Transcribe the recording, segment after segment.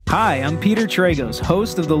Hi, I'm Peter Tragos,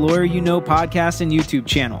 host of the Lawyer You Know podcast and YouTube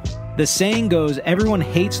channel. The saying goes, everyone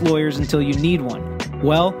hates lawyers until you need one.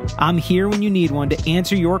 Well, I'm here when you need one to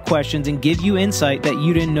answer your questions and give you insight that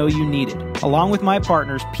you didn't know you needed. Along with my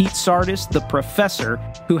partners, Pete Sardis, the professor,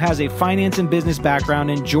 who has a finance and business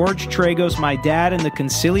background, and George Tragos, my dad, and the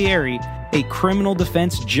consigliere, a criminal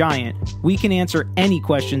defense giant, we can answer any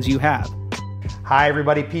questions you have. Hi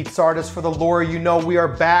everybody, Pete Sardis for The Lawyer You Know. We are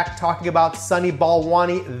back talking about Sunny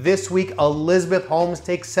Balwani. This week, Elizabeth Holmes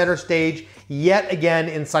takes center stage yet again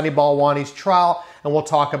in Sunny Balwani's trial, and we'll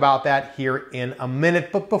talk about that here in a minute.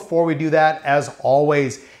 But before we do that, as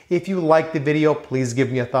always, if you like the video, please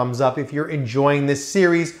give me a thumbs up. If you're enjoying this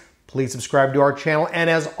series, please subscribe to our channel. And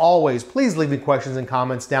as always, please leave me questions and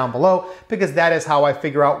comments down below, because that is how I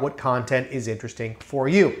figure out what content is interesting for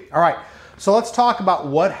you. All right. So let's talk about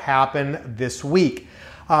what happened this week.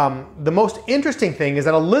 The most interesting thing is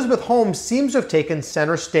that Elizabeth Holmes seems to have taken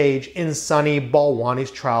center stage in Sunny Balwani's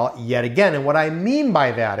trial yet again. And what I mean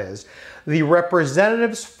by that is the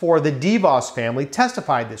representatives for the DeVos family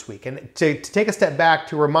testified this week. And to take a step back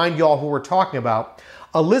to remind you all who we're talking about,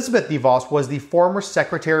 Elizabeth DeVos was the former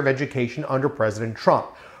Secretary of Education under President Trump.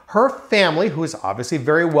 Her family, who is obviously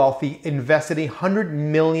very wealthy, invested $100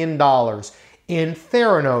 million in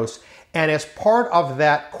Theranos. And as part of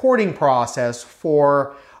that courting process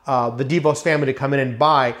for the DeVos family to come in and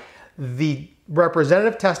buy, the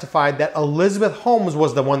representative testified that Elizabeth Holmes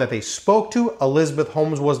was the one that they spoke to. Elizabeth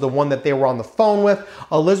Holmes was the one that they were on the phone with.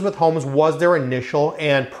 Elizabeth Holmes was their initial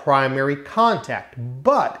and primary contact.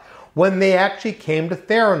 But when they actually came to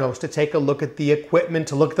Theranos to take a look at the equipment,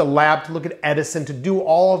 to look at the lab, to look at Edison, to do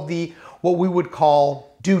all of the, what we would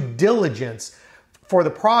call due diligence for the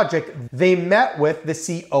project, they met with the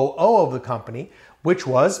COO of the company, which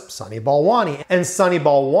was Sunny Balwani. And Sunny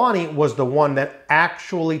Balwani was the one that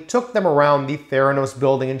actually took them around the Theranos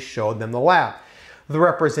building and showed them the lab. The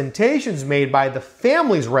representations made by the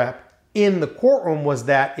family's rep in the courtroom was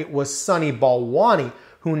that it was Sunny Balwani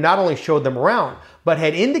who not only showed them around, but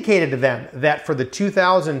had indicated to them that for the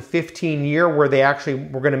 2015 year where they actually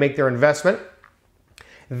were going to make their investment,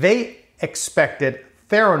 they expected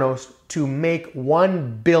Theranos to make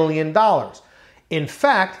 $1 billion. In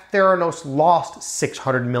fact, Theranos lost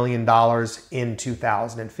 $600 million in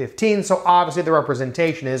 2015. So obviously the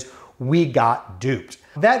representation is we got duped.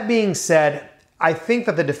 That being said, I think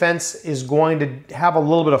that the defense is going to have a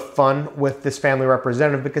little bit of fun with this family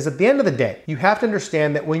representative, because at the end of the day, you have to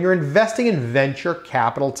understand that when you're investing in venture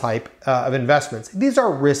capital type of investments, these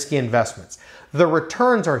are risky investments. The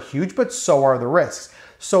returns are huge, but so are the risks.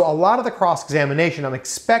 So a lot of the cross-examination I'm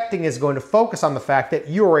expecting is going to focus on the fact that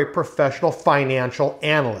you're a professional financial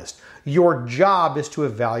analyst. Your job is to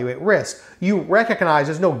evaluate risk. You recognize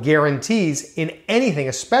there's no guarantees in anything,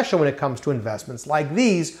 especially when it comes to investments like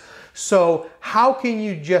these. So how can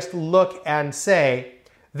you just look and say,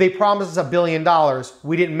 they promised us $1 billion,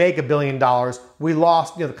 we didn't make $1 billion, we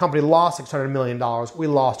lost, the company lost $600 million, we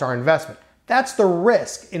lost our investment. That's the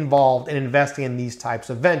risk involved in investing in these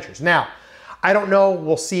types of ventures. Now, I don't know.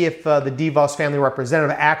 We'll see if the DeVos family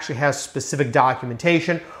representative actually has specific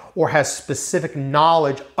documentation or has specific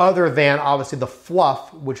knowledge other than obviously the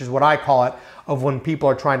fluff, which is what I call it, of when people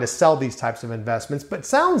are trying to sell these types of investments. But it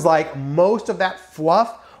sounds like most of that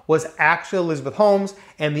fluff was actually Elizabeth Holmes,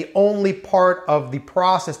 and the only part of the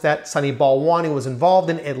process that Sunny Balwani was involved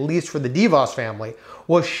in, at least for the DeVos family,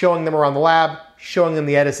 was showing them around the lab, showing them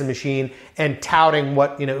the Edison machine, and touting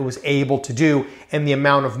what it was able to do and the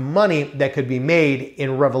amount of money that could be made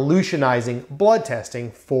in revolutionizing blood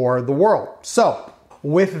testing for the world. So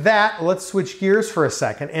with that, let's switch gears for a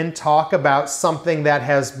second and talk about something that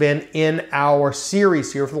has been in our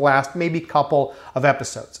series here for the last maybe couple of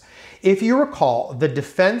episodes. If you recall, the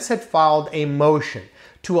defense had filed a motion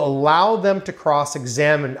to allow them to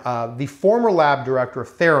cross-examine the former lab director of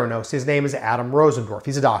Theranos. His name is Adam Rosendorf.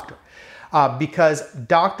 He's a doctor. Because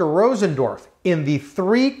Dr. Rosendorf, in the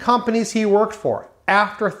 3 companies he worked for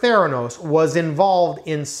after Theranos, was involved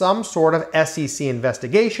in some sort of SEC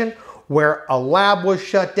investigation where a lab was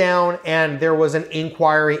shut down and there was an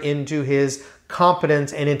inquiry into his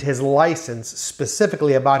competence and into his license,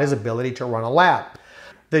 specifically about his ability to run a lab.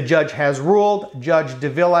 The judge has ruled, Judge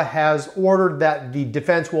Davila has ordered that the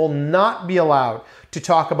defense will not be allowed to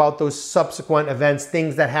talk about those subsequent events,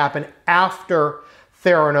 things that happen after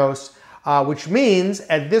Theranos, which means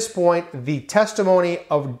at this point, the testimony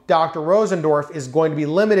of Dr. Rosendorf is going to be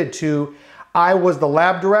limited to, I was the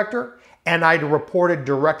lab director and I'd reported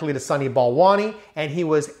directly to Sunny Balwani, and he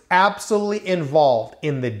was absolutely involved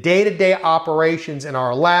in the day-to-day operations in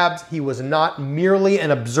our labs. He was not merely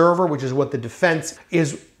an observer, which is what the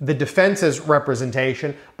defense's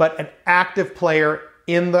representation, but an active player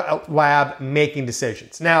in the lab making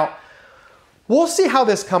decisions. Now, we'll see how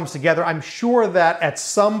this comes together. I'm sure that at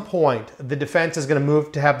some point the defense is going to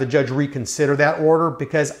move to have the judge reconsider that order,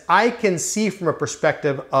 because I can see from a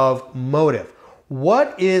perspective of motive.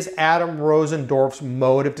 What is Adam Rosendorf's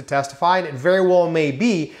motive to testify? And it very well may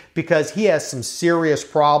be because he has some serious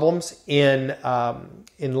problems in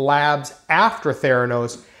labs after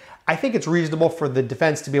Theranos. I think it's reasonable for the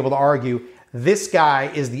defense to be able to argue this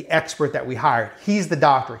guy is the expert that we hired. He's the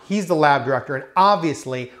doctor. He's the lab director. And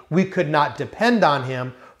obviously, we could not depend on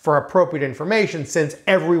him for appropriate information, since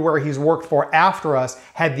everywhere he's worked for after us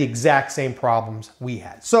had the exact same problems we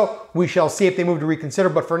had. So we shall see if they move to reconsider,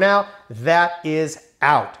 but for now, that is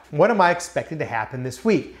out. What am I expecting to happen this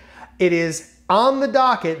week? It is on the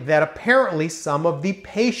docket that apparently some of the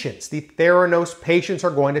patients, the Theranos patients, are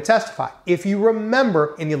going to testify. If you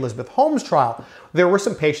remember in the Elizabeth Holmes trial, there were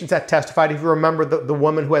some patients that testified. If you remember, the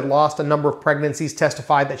woman who had lost a number of pregnancies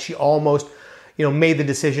testified that she almost made the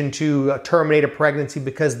decision to terminate a pregnancy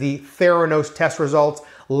because the Theranos test results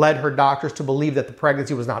led her doctors to believe that the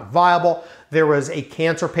pregnancy was not viable. There was a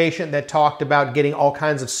cancer patient that talked about getting all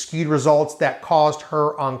kinds of skewed results that caused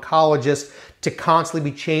her oncologist to constantly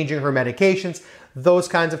be changing her medications. Those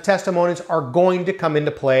kinds of testimonies are going to come into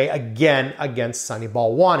play again against Sunny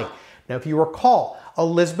Balwani. Now, if you recall,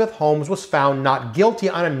 Elizabeth Holmes was found not guilty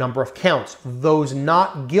on a number of counts. Those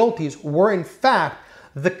not guilties were, in fact,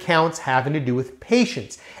 the counts having to do with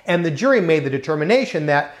patients. And the jury made the determination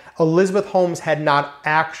that Elizabeth Holmes had not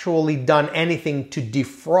actually done anything to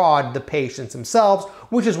defraud the patients themselves,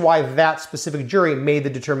 which is why that specific jury made the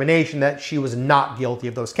determination that she was not guilty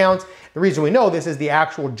of those counts. The reason we know this is the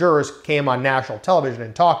actual jurors came on national television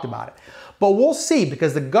and talked about it. But we'll see,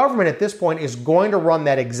 because the government at this point is going to run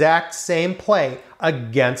that exact same play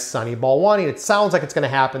against Sunny Balwani. It sounds like it's going to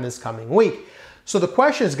happen this coming week. So the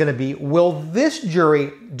question is going to be, will this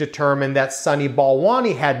jury determine that Sunny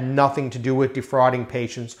Balwani had nothing to do with defrauding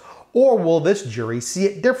patients, or will this jury see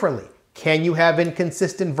it differently? Can you have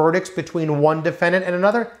inconsistent verdicts between one defendant and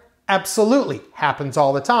another? Absolutely. Happens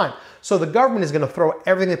all the time. So the government is going to throw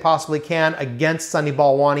everything they possibly can against Sunny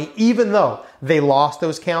Balwani, even though they lost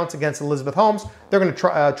those counts against Elizabeth Holmes. They're going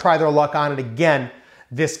to try their luck on it again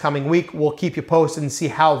this coming week. We'll keep you posted and see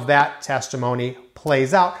how that testimony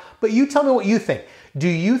plays out. But you tell me what you think. Do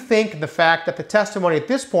you think the fact that the testimony at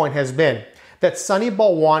this point has been that Sunny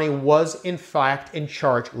Balwani was in fact in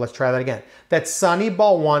charge, let's try that again, that Sunny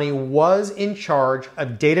Balwani was in charge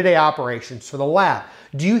of day-to-day operations for the lab,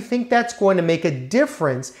 do you think that's going to make a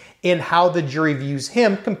difference in how the jury views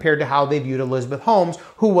him compared to how they viewed Elizabeth Holmes,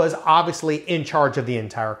 who was obviously in charge of the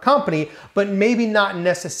entire company, but maybe not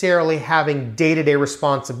necessarily having day-to-day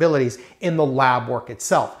responsibilities in the lab work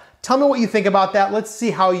itself? Tell me what you think about that. Let's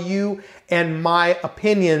see how you and my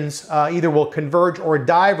opinions either will converge or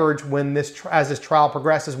diverge as this trial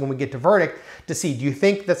progresses, when we get to verdict, to see, do you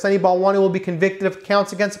think that Sunny Balwani will be convicted of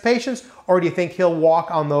counts against the patients, or do you think he'll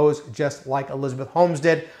walk on those just like Elizabeth Holmes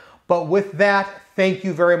did? But with that, thank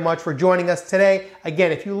you very much for joining us today.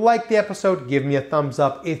 Again, if you liked the episode, give me a thumbs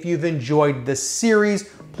up. If you've enjoyed this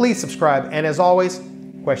series, please subscribe. And as always,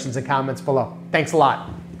 questions and comments below. Thanks a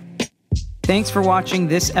lot. Thanks for watching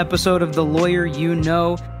this episode of The Lawyer You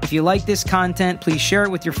Know. If you like this content, please share it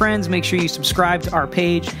with your friends. Make sure you subscribe to our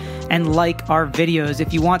page and like our videos.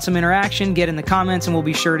 If you want some interaction, get in the comments and we'll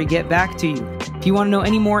be sure to get back to you. If you want to know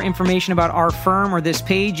any more information about our firm or this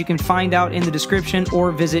page, you can find out in the description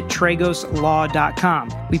or visit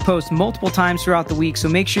tragoslaw.com. We post multiple times throughout the week, so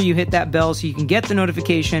make sure you hit that bell so you can get the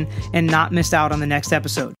notification and not miss out on the next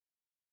episode.